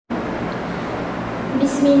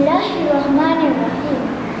Bismillahirrahmanirrahim.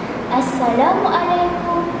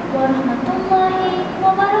 Assalamualaikum warahmatullahi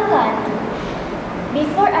wabarakatuh.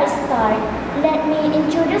 Before I start, let me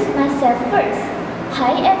introduce myself first.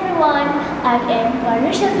 Hi everyone, I am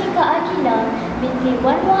SYAFIQAH AQILAH BINTI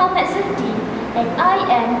Muhammad ZUHDI, and I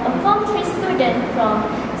am a Form 3 student from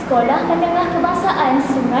Sekolah Menengah Kebangsaan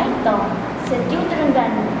Sungai, Tong,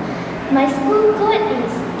 Terengganu. My school code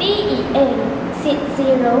is TEA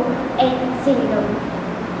 6080.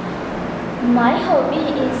 My hobby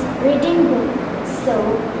is reading book, so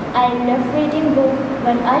I love reading book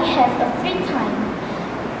when I have a free time.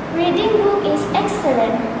 Reading book is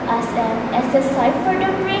excellent as an exercise for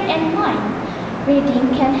the brain and mind.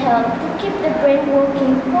 Reading can help to keep the brain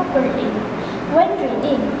working properly. When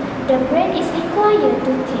reading, the brain is required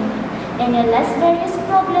to think, analyze various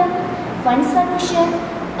problems, find solutions,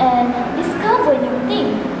 and discover new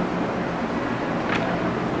things.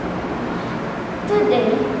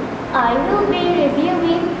 Today, I will be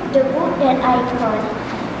reviewing the book that I got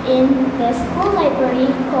in the school library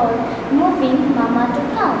called Moving Mama to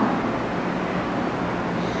Town.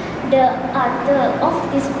 The author of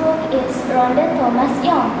this book is Thomas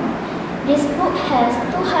Young. This book has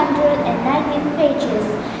 219 pages,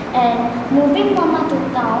 and Moving Mama to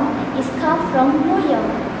Town is come from New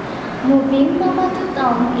York. Moving Mama to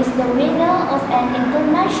Town is the winner of an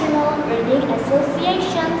International Reading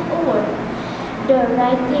Association award. The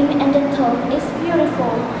writing and the tone is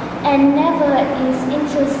beautiful and never is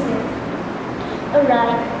intrusive.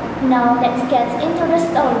 Alright, now let's get into the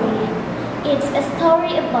story. It's a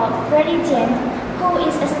story about Freddie James, who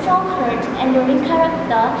is a strong-hearted, enduring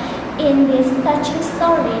character in this touching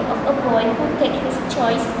story of a boy who takes his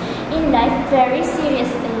choice in life very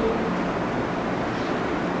seriously.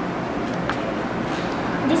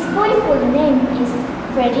 This boy's full name is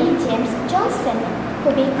Freddie James Johnson, who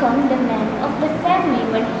became the man of the family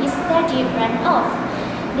when his daddy ran off.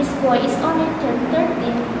 This boy is only turned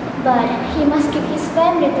 13, but he must keep his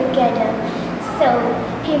family together, so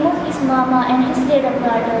he moved his mama and his little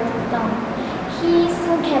brother to town. He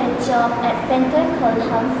soon had a job at Fenton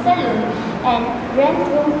Colham Saloon and rent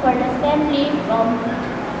room for the family from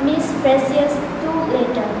Miss Precious to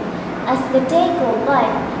later. As the day go by,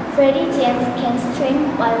 Freddie James can strength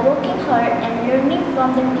by working hard and learning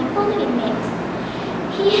from the people he meets.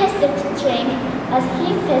 He has the strength as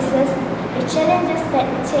he faces the challenges that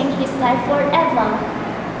change his life forever.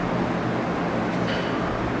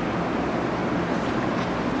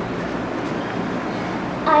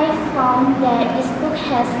 I found that this book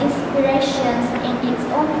has inspirations in its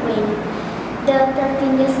own way. The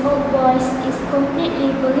 13-year-old boy is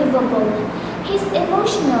completely believable. His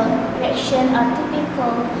emotional reactions are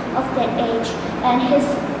typical of that age, and his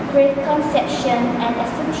preconceptions and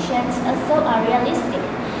assumptions also are realistic.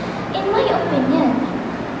 In my opinion,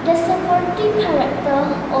 the supporting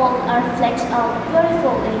characters all are fleshed out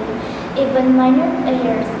beautifully. Even minor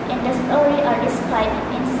errors in the story are described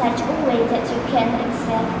in such a way that you can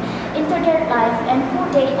accept into their life and who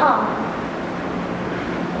they are.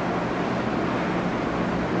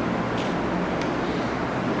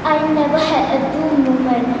 I never had a dull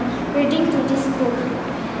moment reading through this book.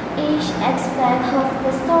 Each aspect of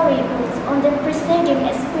the story builds on the preceding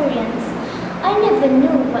experience. I never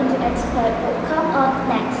knew what to expect would come out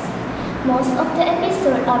next. Most of the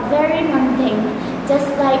episodes are very mundane,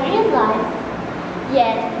 just like real life.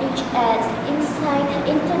 Yet each adds insight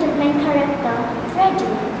into the main character,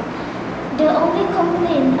 Freddie. The only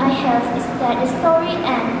complaint I have is that the story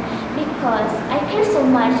ends, because I care so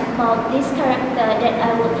much about this character that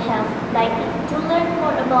I would have liked to learn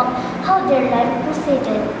more about how their life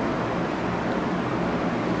proceeded.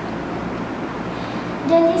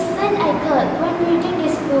 The lesson I got when reading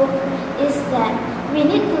this book is that we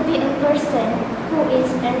need to be a person who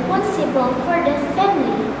is responsible for the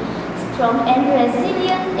family, strong and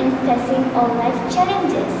resilient in facing all life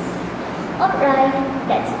challenges. Alright,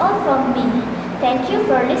 that's all from me. Thank you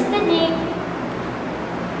for listening.